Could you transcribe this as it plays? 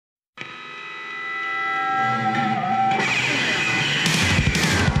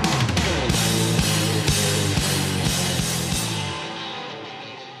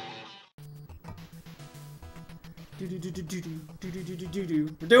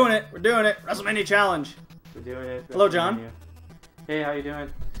doing it. We're doing it. WrestleMania challenge. We're doing it. Hello, John. Hey, how you doing?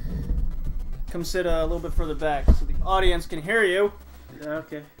 Come sit a little bit further back so the audience can hear you.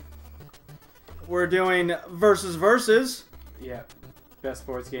 Okay. We're doing versus. Yeah. Best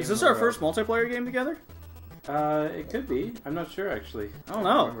sports game. Is this our first multiplayer game together? It could be. I'm not sure actually. I don't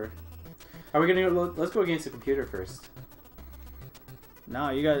know. Remember. Are we gonna go? Let's go against the computer first. No,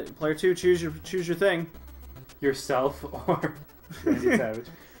 you got player 2. Choose your thing. Yourself or Randy Savage.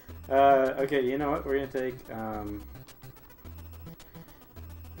 Okay, you know what? We're gonna take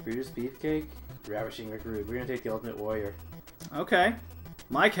Brutus Beefcake, Ravishing Recruit. We're gonna take the Ultimate Warrior. Okay.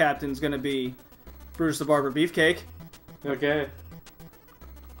 My captain's gonna be Brutus the Barber Beefcake. Okay.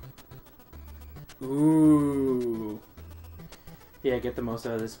 Ooh. Yeah, get the most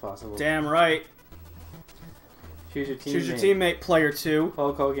out of this possible. Damn right. Choose your teammate. Choose your teammate, player 2.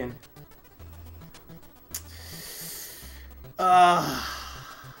 Hulk Hogan.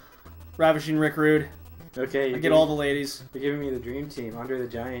 Ravishing Rick Rude. Okay. I get all the ladies. You're giving me the dream team. Andre the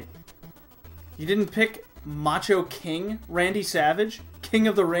Giant. You didn't pick Macho King, Randy Savage, King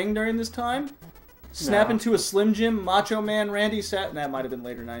of the Ring during this time? Snap into a Slim Jim, Macho Man, Randy Savage. That might have been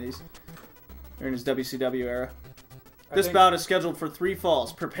later 90s. During his WCW era. This bout is scheduled for 3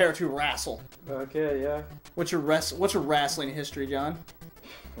 falls. Prepare to wrestle. Okay, yeah. What's your wrestling history, John?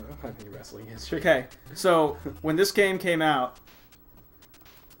 I don't have any wrestling history. Okay, so when this game came out,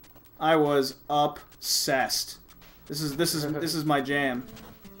 I was obsessed. This is my jam.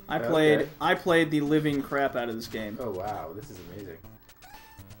 I played the living crap out of this game. Oh wow, this is amazing.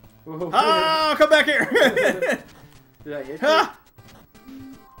 Ah, come back here! Did I hit ah!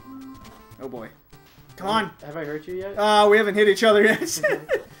 Oh boy. Come on. Have I hurt you yet? We haven't hit each other yet. I'm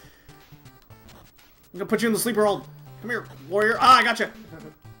gonna put you in the sleeper hold. Come here, warrior. Ah, I gotcha.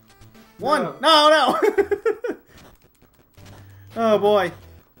 1. No. Oh boy.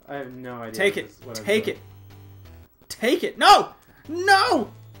 I have no idea. Take it. Take it. No!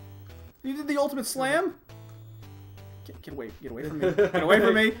 No! You did the ultimate slam? Get away from me. Get away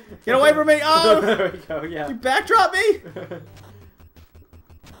from me. Get away from me. Oh! There we go, yeah. You backdrop me?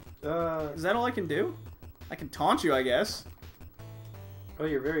 Is that all I can do? I can taunt you, I guess. Oh,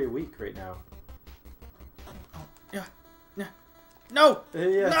 you're very weak right now. Oh, yeah. No!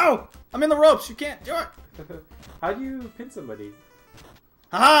 Yeah. No! I'm in the ropes. You can't do it. How do you pin somebody?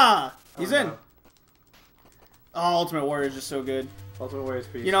 Haha! He's in. No. Oh, Ultimate Warrior is just so good. Ultimate Warrior is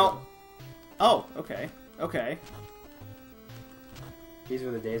pretty You know... strong. Oh, okay. Okay. These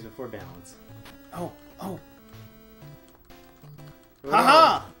were the days before balance. Oh. Oh.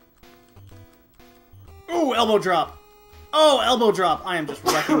 Haha! Ooh, elbow drop. Oh, elbow drop. I am just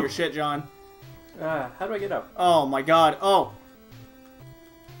wrecking your shit, John. How do I get up? Oh my god. Oh.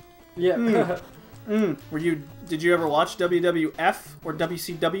 Yeah. Did you ever watch WWF or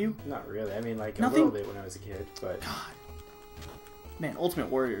WCW? Not really. I mean, like, Nothing? a little bit when I was a kid, but... God. Man, Ultimate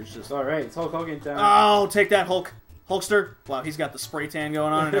Warrior is just... Alright, it's Hulk Hogan time. Oh, take that, Hulkster. Wow, he's got the spray tan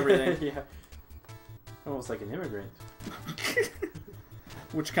going on and everything. Yeah. Almost like an immigrant.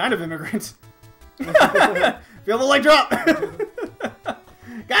 Which kind of immigrant? Feel the leg drop!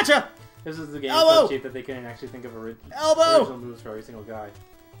 Gotcha! This is the game Elbow! so cheap that they couldn't actually think of Elbow! original moves for every single guy.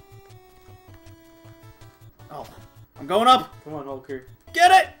 Oh, I'm going up! Come on, Hulker.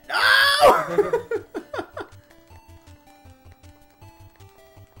 Get it! No!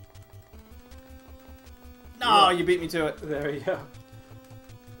 No, you beat me to it. There we go.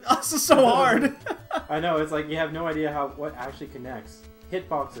 Oh, this is so hard. I know, it's like you have no idea what actually connects.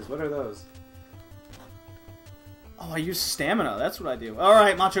 Hitboxes, what are those? Oh, I use stamina. That's what I do.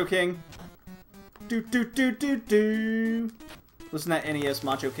 Alright, Macho King. Do. Listen to that NES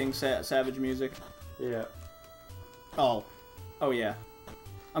Macho King Savage music. Yeah. Oh. Oh, yeah.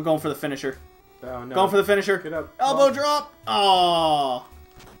 I'm going for the finisher. Oh, no. Going for the finisher. Get up. Elbow drop. Oh.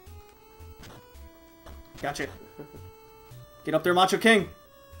 Gotcha. Get up there, Macho King.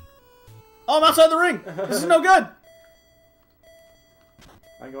 Oh, I'm outside the ring. This is no good.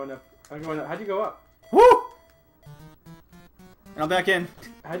 I'm going up. How'd you go up? Woo! And I'm back in.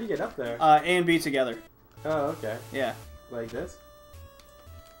 How'd you get up there? A and B together. Oh, okay. Yeah. Like this?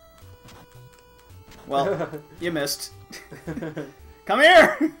 Well, you missed. Come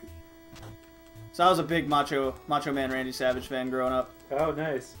here! So I was a big Macho Man Randy Savage fan growing up. Oh,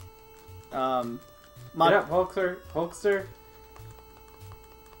 nice. Get up, Hulkster.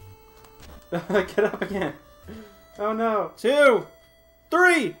 Get up again. Oh, no. 2,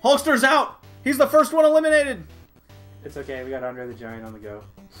 3. Hulkster's out. He's the first one eliminated. It's okay. We got Andre the Giant on the go.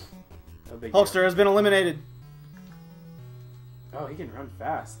 No big Hulkster has been eliminated. Oh, he can run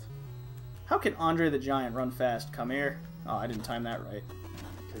fast. How can Andre the Giant run fast? Come here. Oh, I didn't time that right.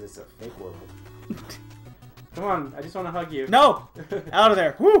 Because it's a fake world. Come on, I just want to hug you. No! Out of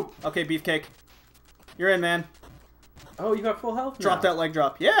there. Woo! Okay, Beefcake. You're in, man. Oh, you got full health now. Drop that leg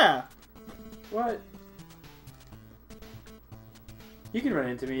drop. Yeah! What? You can run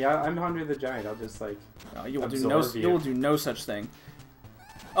into me. I'm Andre the Giant. I'll just, like, No, you will do no such thing.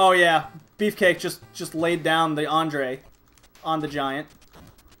 Oh, yeah. Beefcake just laid down the Andre on the Giant.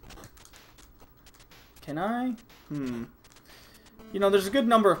 Can I? You know, there's a good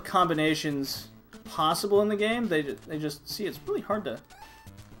number of combinations possible in the game. They just see it's really hard to.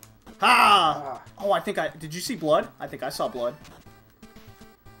 Ha! Oh, I think I did. You see blood? I think I saw blood.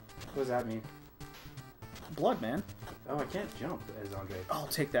 What does that mean? Blood, man. Oh, I can't jump as Andre. I'll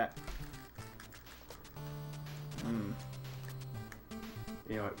take that.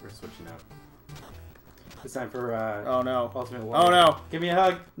 You know what? We're switching out. It's time for oh no! Ultimate Warrior. Oh no! Give me a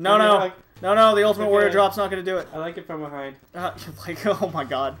hug. No, Give me no, a hug. no! The Ultimate Warrior drop's not gonna do it. I like it from behind. Like, oh my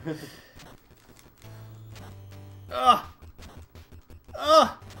god. Ugh. Ugh.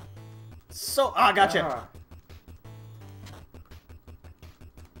 So, gotcha.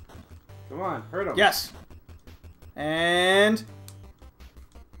 Come on, hurt him. Yes. And.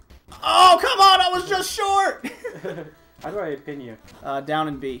 Oh, come on! I was just short. How do I pin you? Down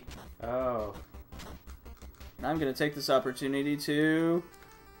and B. Oh. And I'm gonna take this opportunity to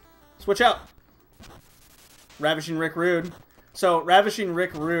switch out. Ravishing Rick Rude. So Ravishing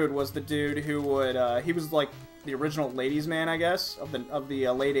Rick Rude was the dude who would he was like the original ladies' man, I guess, of the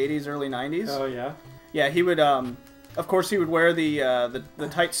late '80s, early '90s. Oh yeah. Yeah, he would of course he would wear the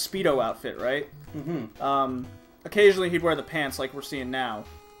tight Speedo outfit, right? Mm-hmm. Occasionally he'd wear the pants like we're seeing now.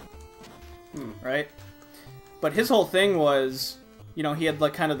 Right? But his whole thing was, you know, he had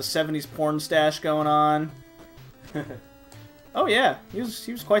like kind of the '70s porn stash going on. Oh yeah, he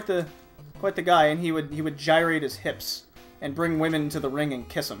was quite the guy, and he would gyrate his hips and bring women to the ring and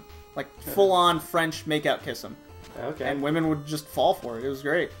kiss them, like full on French makeout kiss them. Okay. And women would just fall for it. It was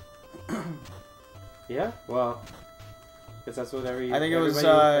great. Yeah. Well, because that's what every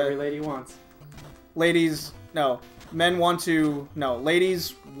lady wants. Ladies want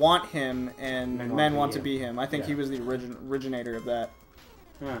him, and men want to be him. I think he was the originator of that.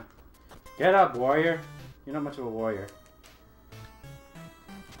 Huh. Get up, warrior. You're not much of a warrior.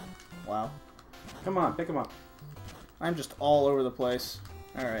 Wow. Come on, pick him up. I'm just all over the place.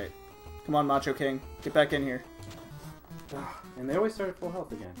 Alright. Come on, Macho King. Get back in here. And they always start at full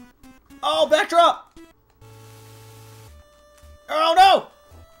health again. Oh, backdrop! Oh, no!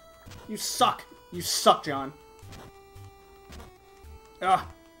 You suck. You suck, John.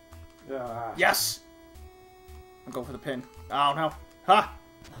 Yes! I'm going for the pin. Oh, no. Ha!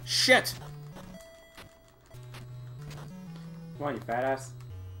 Shit! Come on, you fat ass.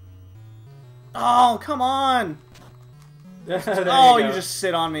 Oh, come on! Oh, you just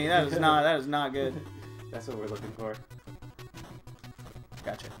sit on me. That is not good. That's what we're looking for.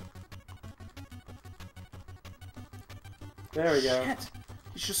 Gotcha. There we go. Shit.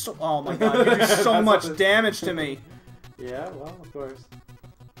 He's just so. Oh my god, you do so much damage to me. Yeah, well, of course.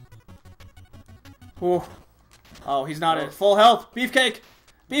 Ooh. Oh, he's not at full health. Beefcake!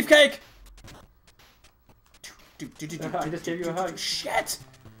 Beefcake! I just gave you a hug. Shit!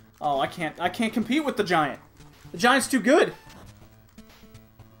 Oh, I can't compete with the Giant. The Giant's too good.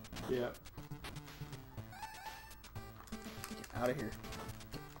 Yeah. Get out of here.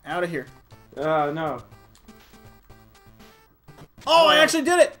 Get out of here. Oh, no. Oh, I actually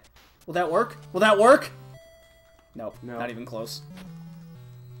did it! Will that work? Will that work? Nope, No. not even close.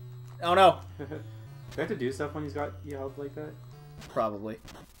 Oh no. Do you have to do stuff when he's got you health like that? Probably.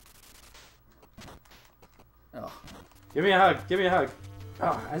 Oh. Give me a hug. Give me a hug.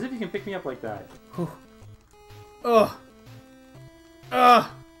 Oh, as if you can pick me up like that. Whew. Ugh.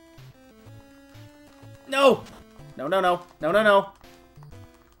 Ugh. No. No, no, no. No, no, no.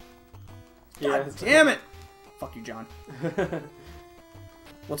 God damn it. Fuck you, John.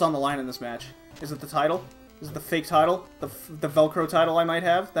 What's on the line in this match? Is it the title? Is it the fake title? The Velcro title I might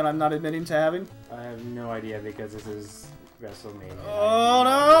have that I'm not admitting to having? I have no idea because this is WrestleMania. Oh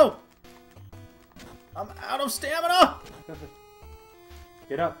no! I'm out of stamina!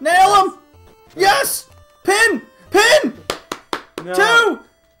 Get up. Nail him! Yes! Pin! Pin! No. 2! 3!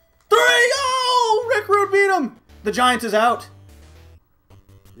 Oh! Rick Rude beat him! The Giant is out.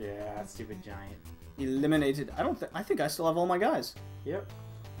 Yeah, stupid Giant. Eliminated. I think I still have all my guys. Yep.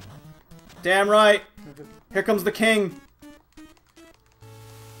 Damn right. Here comes the king.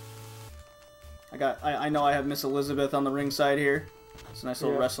 I know I have Miss Elizabeth on the ringside here. It's a nice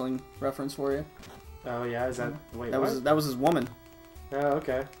little wrestling reference for you. Oh yeah, is that wait, that what? was his woman. Oh,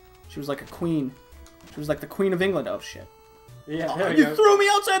 okay. She was like a queen. She was like the Queen of England. Oh shit. Yeah, Oh, there you go. threw me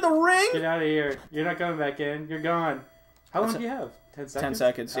outside the ring? Get out of here. You're not coming back in. You're gone. How long do you have? 10 seconds? 10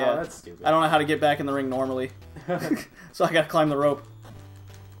 seconds, yeah. Oh, that's stupid. I don't know how to get back in the ring normally. So I gotta climb the rope.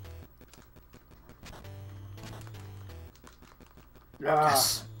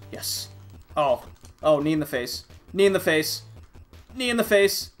 Yes. Yes. Oh. Oh, knee in the face. Knee in the face. Knee in the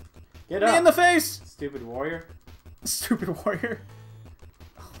face. Get up. Knee in the face! Stupid warrior. Stupid warrior.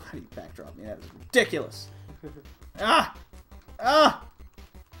 Oh, how do you backdrop me? That is ridiculous. Ah! Ah!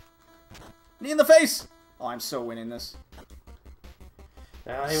 Knee in the face! Oh, I'm so winning this.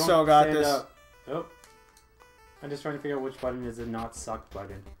 So got this. Up. Oh. I'm just trying to figure out which button is the not suck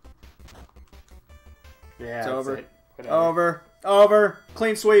button. Yeah, It's that's over. it. Whatever. Over. Over.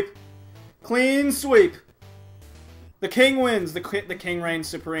 Clean sweep. Clean sweep. The king wins. The king reigns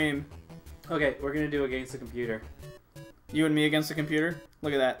supreme. Okay, we're gonna do against the computer. You and me against the computer?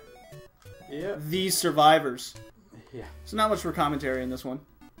 Look at that. Yeah. These survivors. Yeah. So not much for commentary in this one.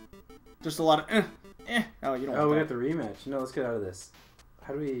 Just a lot of Oh, you don't Oh, want we that. got the rematch. No, let's get out of this.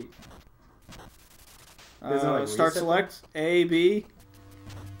 How do we... There's no, like, start reset select. A, B.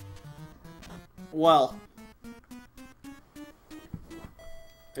 Well.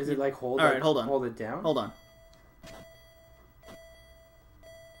 Is it like hold? All right, hold on. Hold it down. Hold on.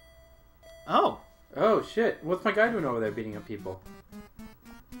 Oh. Oh shit! What's my guy doing over there, beating up people?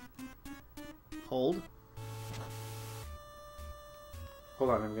 Hold. Hold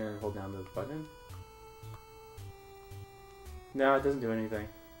on, I'm gonna hold down the button. No, it doesn't do anything.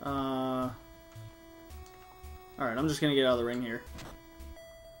 Alright, I'm just gonna get out of the ring here.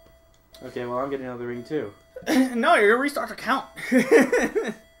 Okay, well I'm getting out of the ring too. No, you're gonna restart the count.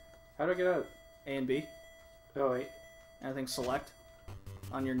 How do I get out? A and B. Oh wait. I think select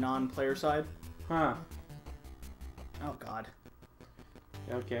on your non-player side. Huh. Oh god.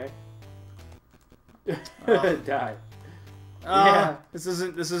 Okay. Oh. Die. Yeah. This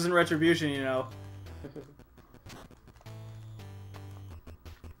isn't retribution, you know.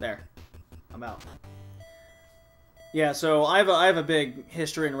 There. I'm out. Yeah, so I have a big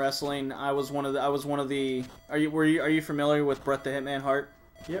history in wrestling. I was one of the Are you familiar with Bret the Hitman Hart?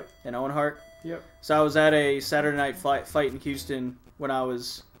 Yep. And Owen Hart? Yep. So I was at a Saturday night fight in Houston when I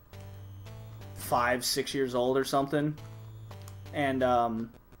was 5, 6 years old or something. And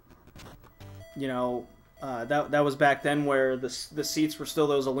you know, that was back then where the seats were still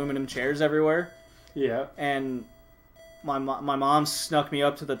those aluminum chairs everywhere. Yeah. And my mom snuck me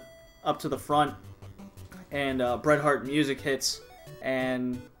up to the front, and Bret Hart music hits,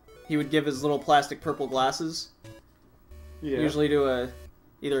 and he would give his little plastic purple glasses, usually to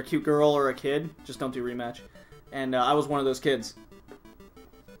either a cute girl or a kid. Just don't do rematch. And I was one of those kids.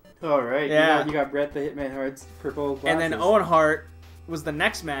 All right. Yeah. You got Bret the Hitman Hart's purple glasses. And then Owen Hart was the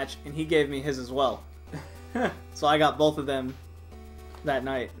next match, and he gave me his as well. So I got both of them that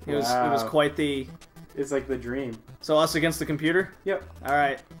night. It was quite the... It's like the dream. So us against the computer? Yep. All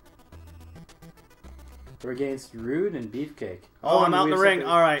right. We're against Rude and Beefcake. Oh, I'm out in the ring.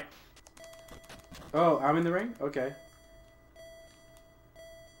 All right. Oh, I'm in the ring? Okay.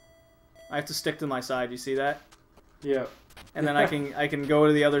 I have to stick to my side. You see that? Yeah. And then I can go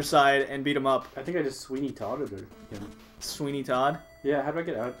to the other side and beat him up. I think I just Sweeney Todded him. Sweeney Todd? Yeah, how do I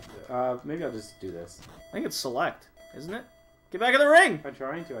get out? Maybe I'll just do this. I think it's select, isn't it? Get back in the ring! I'm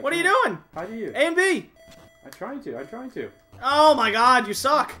trying to. What are you doing? How do you? A and B! I'm trying to. Oh my god, you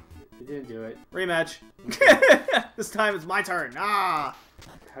suck! You didn't do it. Rematch. This time it's my turn. Ah!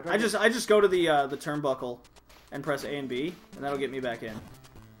 How do I just go to the turnbuckle and press A and B, and that'll get me back in.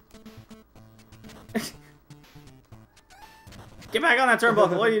 Get back on that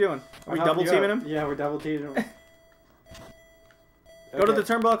turnbuckle. What are you doing? Are we double teaming him? Yeah, we're double teaming him. Go to the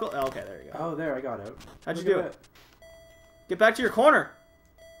turnbuckle. Oh, okay, there you go. Oh, there, I got out. How'd you do it? Get back to your corner.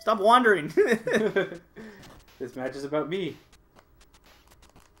 Stop wandering. This match is about me.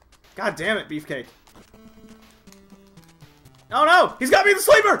 God damn it, Beefcake. Oh no! He's got me in the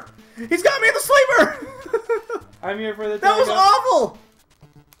sleeper! He's got me in the sleeper! I'm here for the That was awful!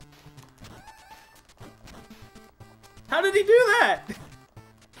 How did he do that?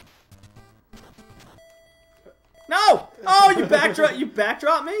 No! Oh, you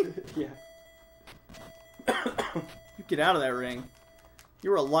backdrop me? Yeah. You get out of that ring. You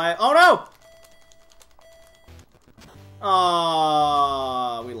were alive. Oh no!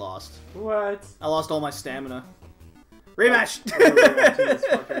 Ah, we lost. What? I lost all my stamina. Rematch!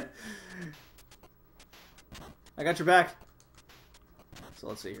 I got your back. So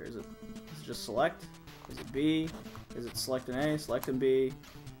let's see here. Is it just select? Is it B? Is it select an A? Select and B.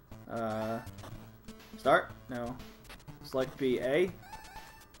 Start? No. Select B, A.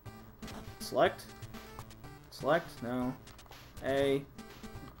 Select? Select? No. A,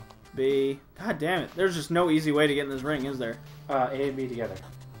 B. God damn it. There's just no easy way to get in this ring, is there? A and B together.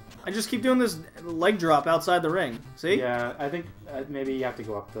 I just keep doing this leg drop outside the ring. See? Yeah, I think maybe you have to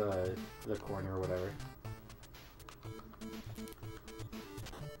go up the corner or whatever.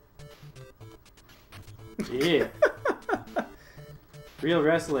 Yeah. Real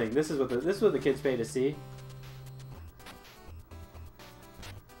wrestling. This is what the kids pay to see.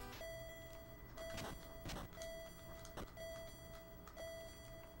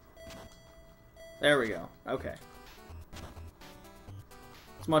 There we go. Okay.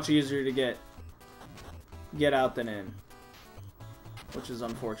 It's much easier to get out than in, which is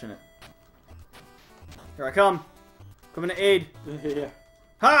unfortunate. Here I come. Coming to aid. Yeah.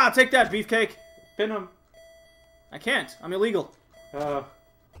 Ha! Take that, Beefcake. Pin him. I can't. I'm illegal. So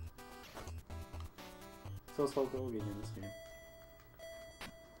is Hulk Hogan in this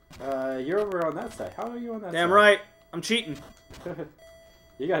game. You're over on that side. How are you on that side? Damn right. I'm cheating.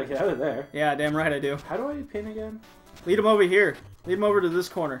 You gotta get out of there. Yeah, damn right I do. How do I pin again? Lead him over here. Lead him over to this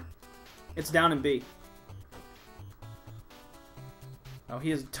corner. It's down in B. Oh,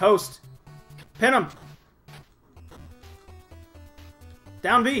 he is toast. Pin him.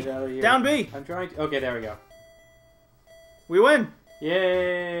 Down B. Down B. I'm trying to... Okay, there we go. We win.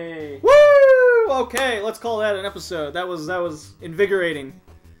 Yay! Woo! Okay, let's call that an episode. That was invigorating.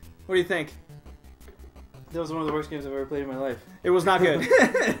 What do you think? That was one of the worst games I've ever played in my life. It was not good.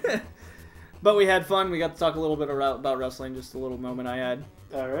 But we had fun. We got to talk a little bit about wrestling, just a little moment I had.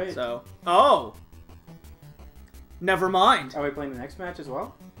 Alright. So, oh! Never mind. Are we playing the next match as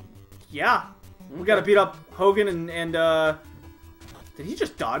well? Yeah. Okay. We got to beat up Hogan and did he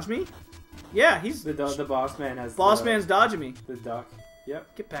just dodge me? Yeah, he's... The boss man has... Boss man's dodging me. The duck.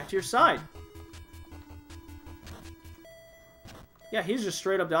 Yep. Get back to your side. Yeah, he's just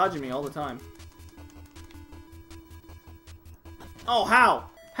straight up dodging me all the time. Oh, how?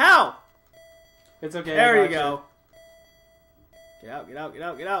 How? It's okay. There you go. Get out, get out, get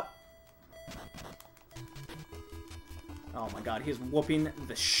out, get out. Oh my god, he's whooping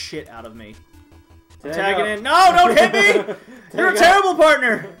the shit out of me. I'm tagging in. No, don't hit me! You're a terrible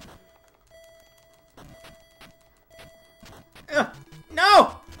partner!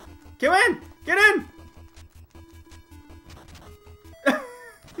 No! Get in! Get in!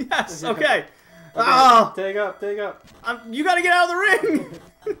 Yes, okay. Oh! Take up, take up. You gotta get out of the ring!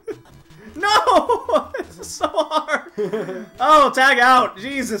 No! This is so hard! Oh, tag out!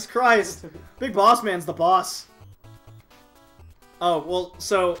 Jesus Christ! Big Boss Man's the boss. Oh, well,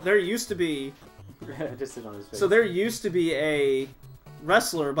 so there used to be... Just sit on his face. So there used to be a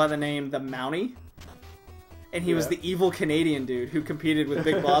wrestler by the name The Mountie. And he was the evil Canadian dude who competed with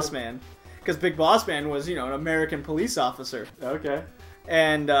Big Boss Man. Because Big Boss Man was, you know, an American police officer. Okay.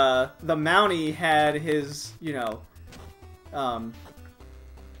 And the Mountie had his, you know,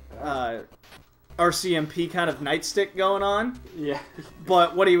 RCMP kind of nightstick going on. Yeah.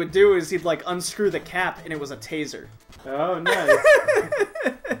 But what he would do is he'd, like, unscrew the cap and it was a taser. Oh, nice.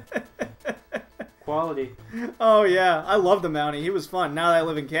 Quality. Oh, yeah. I love the Mountie. He was fun. Now that I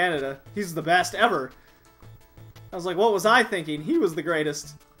live in Canada, he's the best ever. I was like, what was I thinking? He was the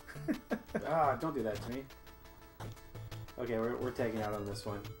greatest. Don't do that to me. Okay, we're taking out on this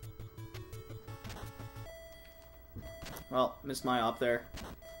one. Well, missed my op there.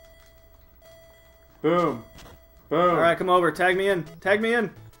 Boom. Boom. Alright, come over. Tag me in. Tag me in.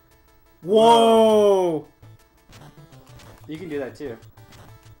 Whoa! You can do that too.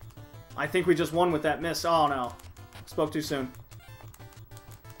 I think we just won with that miss. Oh, no. Spoke too soon.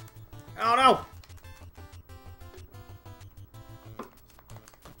 Oh, no!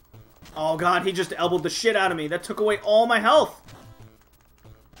 Oh, God, he just elbowed the shit out of me. That took away all my health.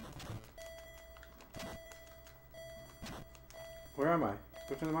 Where am I?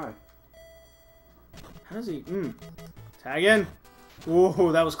 Which one am I? How does he... Tag in.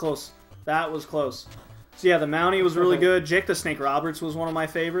 Whoa, that was close. That was close. So, yeah, the Mountie was really good. Jake the Snake Roberts was one of my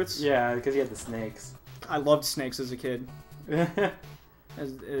favorites. Yeah, because he had the snakes. I loved snakes as a kid.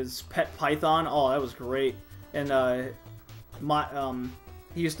 His pet python. Oh, that was great. And,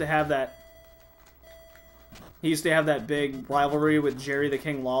 he used to have that... He used to have that big rivalry with Jerry the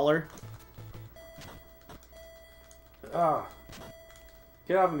King Lawler.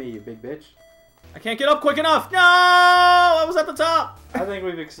 Get off of me, you big bitch. I can't get up quick enough! No! I was at the top! I think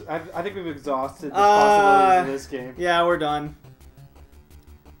we've exhausted the possibilities of this game. Yeah, we're done.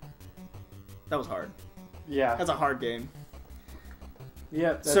 That was hard. Yeah. That's a hard game.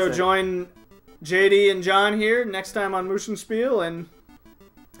 Yep. So join JD and John here next time on Muschenspiel, and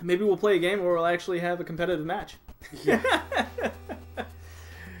maybe we'll play a game where we'll actually have a competitive match. Yeah.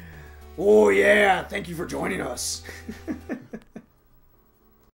 Oh yeah! Thank you for joining us.